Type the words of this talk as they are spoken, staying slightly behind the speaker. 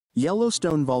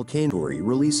Yellowstone Volcanory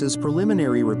releases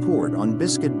preliminary report on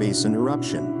Biscuit Basin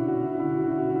eruption.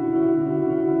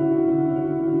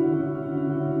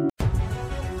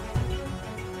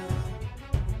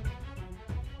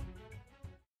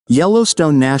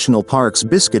 Yellowstone National Park's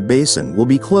Biscuit Basin will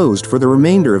be closed for the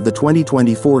remainder of the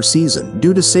 2024 season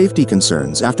due to safety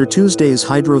concerns after Tuesday's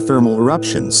hydrothermal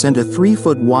eruption sent a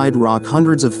 3-foot-wide rock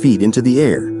hundreds of feet into the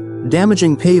air,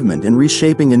 damaging pavement and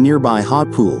reshaping a nearby hot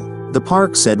pool, the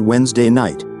park said Wednesday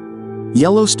night.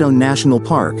 Yellowstone National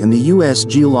Park and the U.S.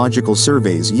 Geological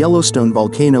Survey's Yellowstone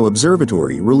Volcano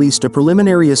Observatory released a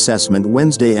preliminary assessment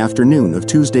Wednesday afternoon of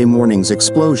Tuesday morning's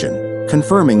explosion,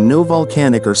 confirming no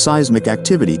volcanic or seismic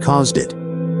activity caused it.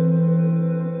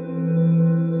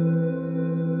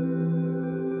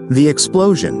 The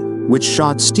explosion, which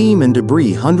shot steam and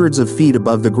debris hundreds of feet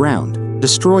above the ground,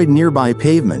 destroyed nearby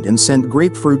pavement and sent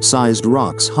grapefruit-sized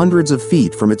rocks hundreds of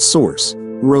feet from its source,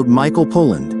 wrote Michael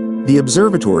Poland, the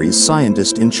observatory's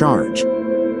scientist in charge.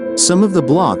 Some of the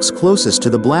blocks closest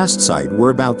to the blast site were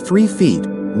about 3 feet,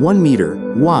 1 meter,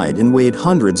 wide and weighed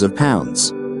hundreds of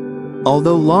pounds.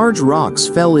 Although large rocks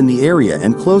fell in the area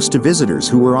and close to visitors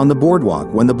who were on the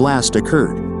boardwalk when the blast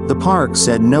occurred, the park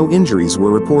said no injuries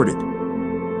were reported.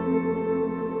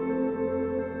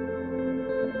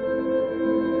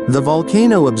 The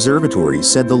Volcano Observatory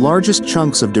said the largest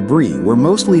chunks of debris were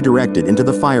mostly directed into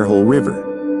the Firehole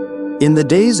River. In the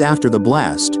days after the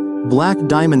blast, Black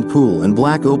Diamond Pool and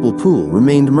Black Opal Pool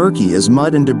remained murky as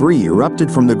mud and debris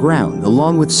erupted from the ground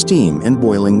along with steam and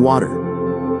boiling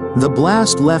water. The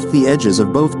blast left the edges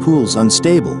of both pools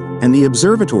unstable, and the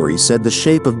observatory said the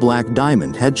shape of Black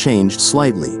Diamond had changed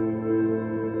slightly.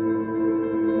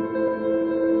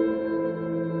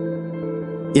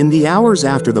 In the hours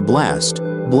after the blast,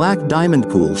 Black Diamond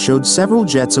Pool showed several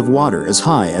jets of water as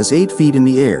high as 8 feet in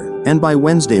the air, and by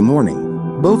Wednesday morning,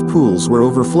 both pools were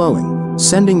overflowing,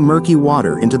 sending murky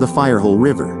water into the Firehole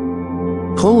River.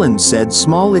 Poland said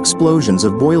small explosions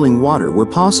of boiling water were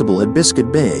possible at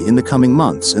Biscuit Bay in the coming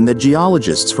months and that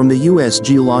geologists from the U.S.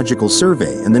 Geological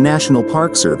Survey and the National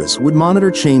Park Service would monitor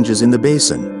changes in the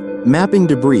basin, mapping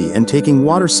debris and taking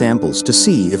water samples to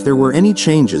see if there were any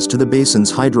changes to the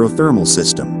basin's hydrothermal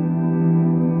system.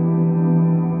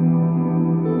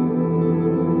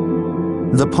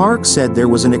 The park said there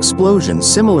was an explosion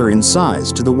similar in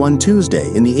size to the one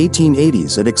Tuesday in the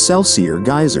 1880s at Excelsior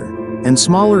Geyser, and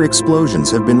smaller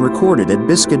explosions have been recorded at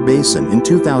Biscuit Basin in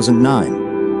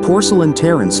 2009, Porcelain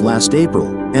Terrace last April,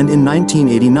 and in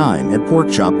 1989 at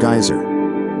Porkchop Geyser.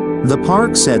 The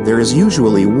park said there is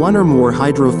usually one or more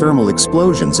hydrothermal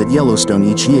explosions at Yellowstone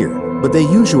each year, but they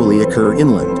usually occur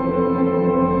inland.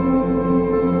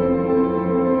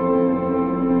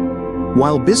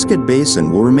 While Biscuit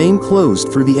Basin will remain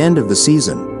closed through the end of the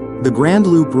season, the Grand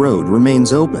Loop Road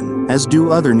remains open, as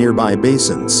do other nearby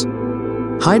basins.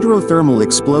 Hydrothermal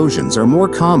explosions are more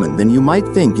common than you might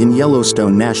think in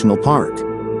Yellowstone National Park.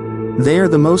 They are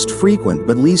the most frequent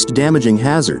but least damaging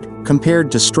hazard,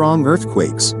 compared to strong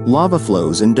earthquakes, lava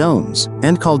flows and domes,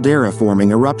 and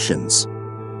caldera-forming eruptions.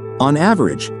 On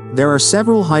average, there are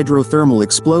several hydrothermal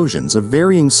explosions of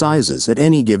varying sizes at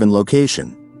any given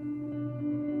location.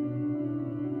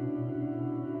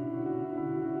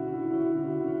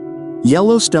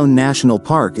 Yellowstone National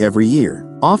Park every year,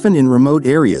 often in remote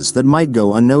areas that might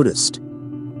go unnoticed.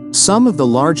 Some of the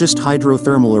largest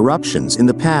hydrothermal eruptions in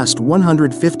the past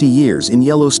 150 years in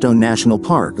Yellowstone National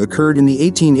Park occurred in the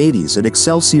 1880s at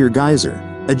Excelsior Geyser,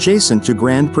 adjacent to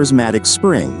Grand Prismatic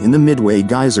Spring in the Midway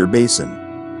Geyser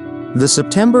Basin. The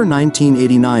September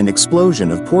 1989 explosion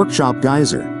of Porkchop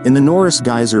Geyser, in the Norris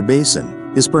Geyser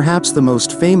Basin, is perhaps the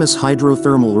most famous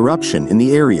hydrothermal eruption in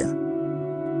the area.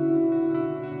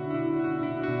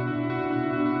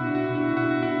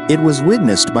 It was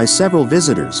witnessed by several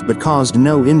visitors but caused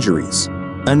no injuries.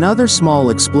 Another small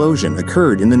explosion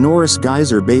occurred in the Norris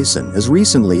Geyser Basin as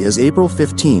recently as April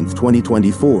 15,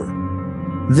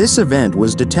 2024. This event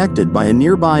was detected by a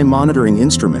nearby monitoring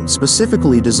instrument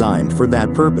specifically designed for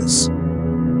that purpose.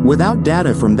 Without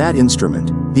data from that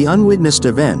instrument, the unwitnessed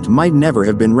event might never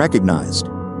have been recognized.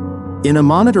 In a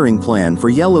monitoring plan for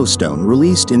Yellowstone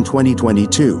released in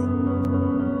 2022,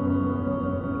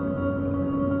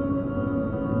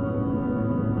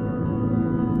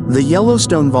 the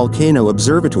Yellowstone Volcano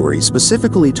Observatory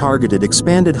specifically targeted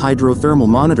expanded hydrothermal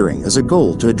monitoring as a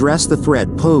goal to address the threat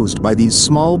posed by these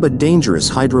small but dangerous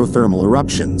hydrothermal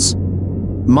eruptions.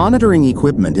 Monitoring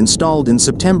equipment installed in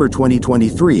September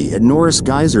 2023 at Norris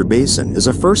Geyser Basin is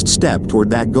a first step toward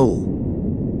that goal.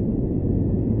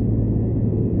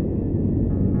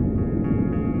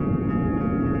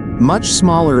 Much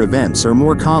smaller events are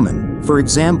more common. For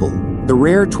example, the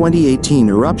rare 2018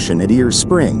 eruption at Ear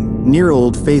Spring, near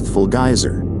Old Faithful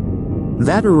Geyser.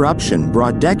 That eruption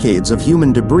brought decades of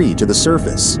human debris to the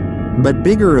surface. But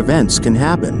bigger events can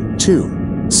happen,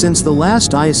 too. Since the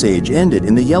last ice age ended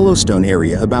in the Yellowstone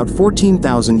area about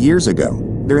 14,000 years ago,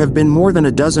 there have been more than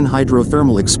a dozen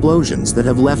hydrothermal explosions that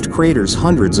have left craters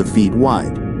hundreds of feet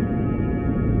wide.